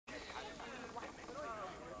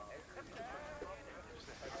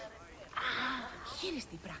Ξέρεις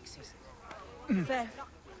τι πράξεις. Θε,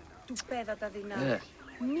 του πέδα τα δεινά.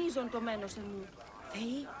 Μίζον το μένος μου.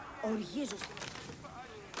 Θεοί, οργίζουν.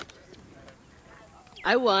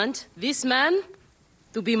 I want this man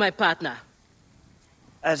to be my partner.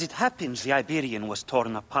 As it happens, the Iberian was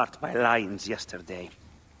torn apart by lions yesterday.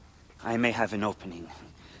 I may have an opening.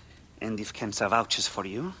 And if Kensa vouches for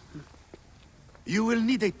you... You will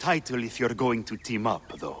need a title if you're going to team up,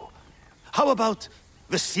 though. How about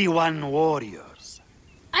the Siwan Warriors?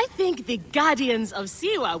 I think the Guardians of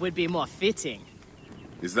Siwa would be more fitting.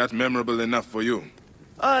 Is that memorable enough for you?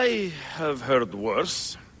 I have heard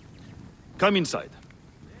worse. Come inside.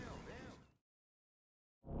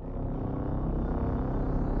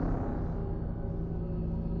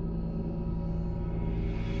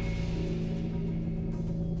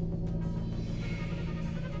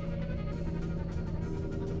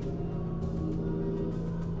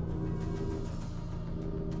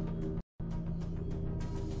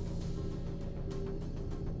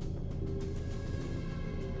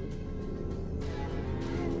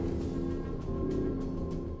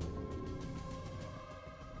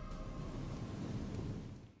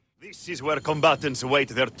 This is where combatants wait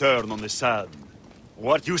their turn on the sand.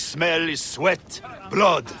 What you smell is sweat,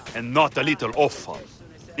 blood, and not a little offal.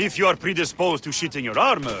 If you are predisposed to shitting your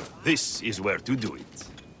armor, this is where to do it.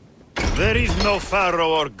 There is no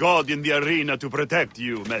pharaoh or god in the arena to protect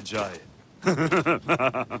you, Magi.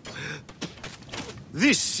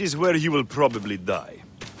 This is where you will probably die.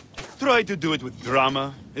 Try to do it with drama.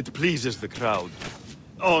 It pleases the crowd.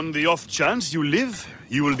 On the off chance you live,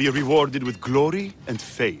 you will be rewarded with glory and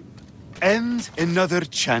fame. And another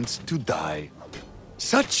chance to die.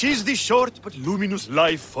 Such is the short but luminous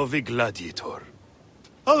life of a gladiator.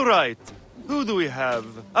 All right, who do we have?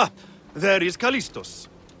 Ah, there is Callistos.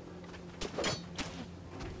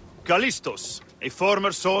 Callistos, a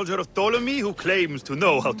former soldier of Ptolemy who claims to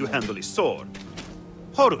know how to handle his sword.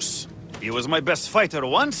 Horus, he was my best fighter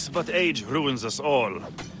once, but age ruins us all.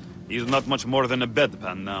 He's not much more than a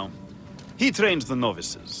bedpan now. He trains the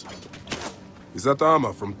novices. Is that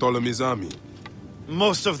armor from Ptolemy's army?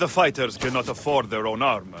 Most of the fighters cannot afford their own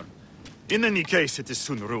armor. In any case, it is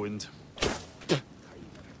soon ruined.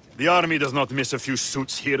 The army does not miss a few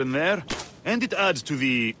suits here and there, and it adds to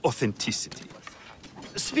the authenticity.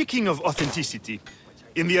 Speaking of authenticity,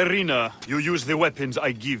 in the arena, you use the weapons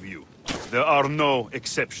I give you. There are no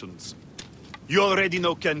exceptions. You already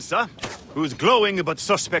know Kensa, whose glowing but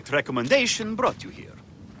suspect recommendation brought you here.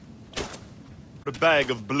 A bag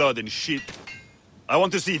of blood and shit. I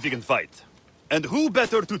want to see if he can fight. And who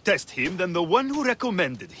better to test him than the one who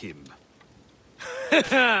recommended him?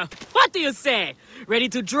 What do you say? Ready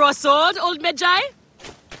to draw a sword, old Magi?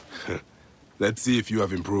 Let's see if you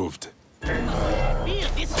have improved. Feel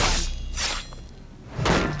this one.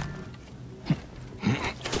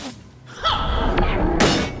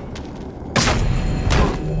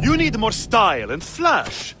 You need more style and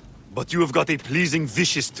flash. But you have got a pleasing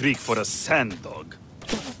vicious streak for a sand dog.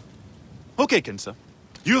 Okay, Kensa.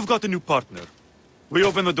 You have got a new partner. We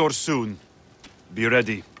open the door soon. Be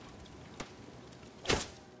ready.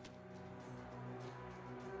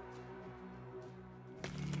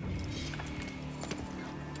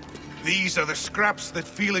 These are the scraps that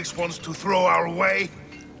Felix wants to throw our way?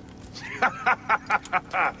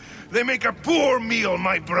 They make a poor meal,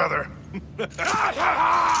 my brother.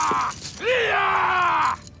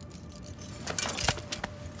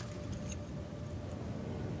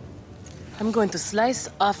 I'm going to slice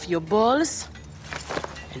off your balls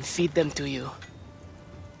and feed them to you.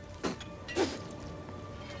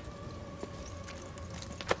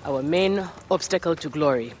 Our main obstacle to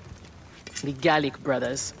glory, the Gallic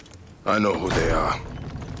brothers. I know who they are.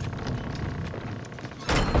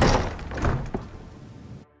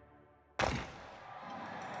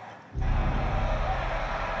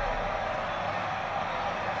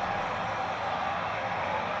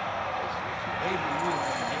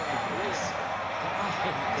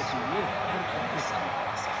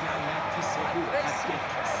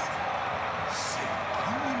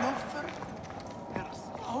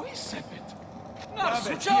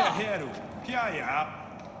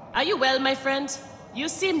 Are you well, my friend? You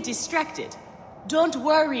seem distracted. Don't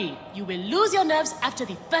worry, you will lose your nerves after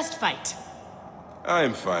the first fight. I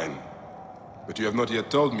am fine. But you have not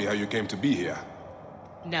yet told me how you came to be here.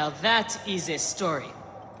 Now that is a story.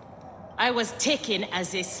 I was taken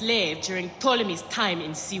as a slave during Ptolemy's time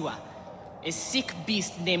in Siwa. A sick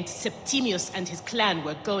beast named Septimius and his clan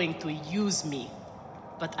were going to use me.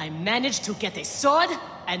 But I managed to get a sword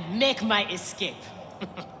and make my escape.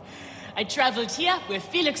 I traveled here where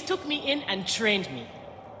Felix took me in and trained me.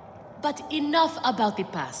 But enough about the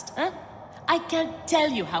past, huh? I can't tell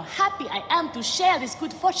you how happy I am to share this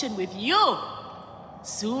good fortune with you.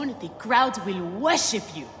 Soon, the crowd will worship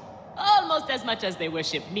you. Almost as much as they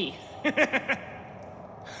worship me.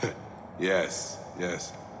 Yes,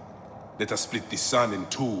 yes. Let us split the sun in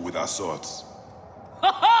two with our swords.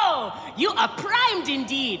 Ho ho! You are primed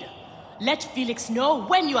indeed! Let Felix know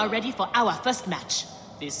when you are ready for our first match.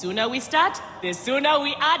 The sooner we start, the sooner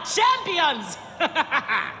we are champions!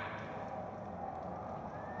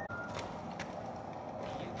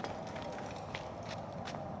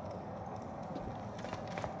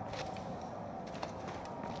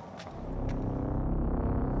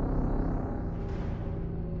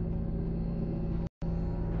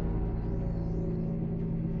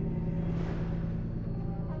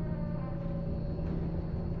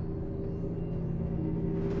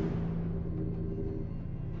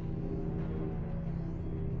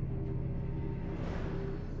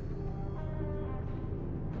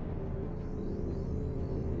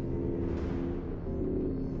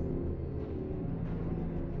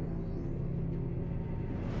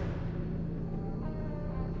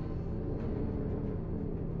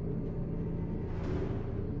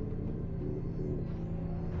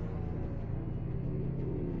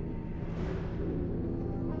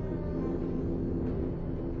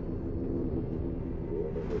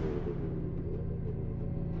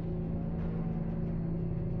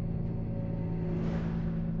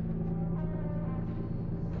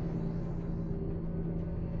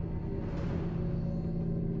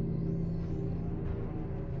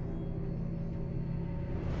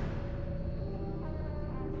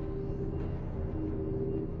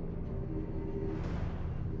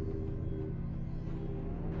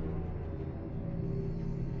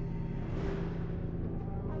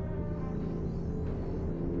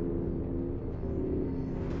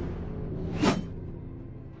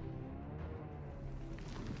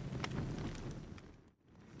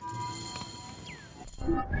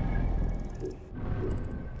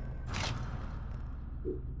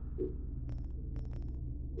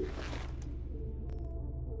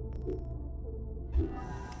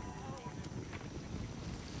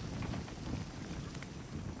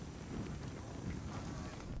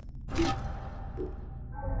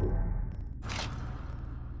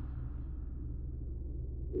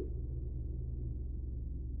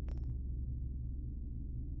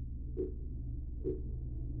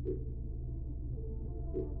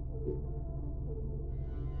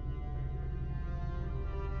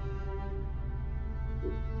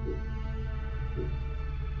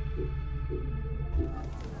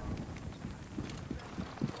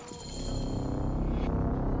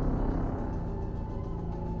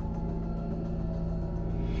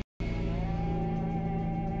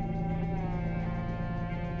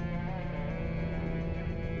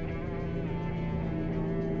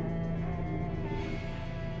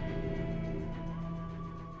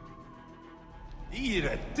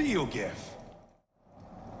 Ire Diogef.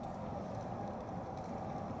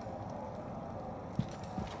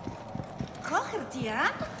 Kocher die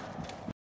aan?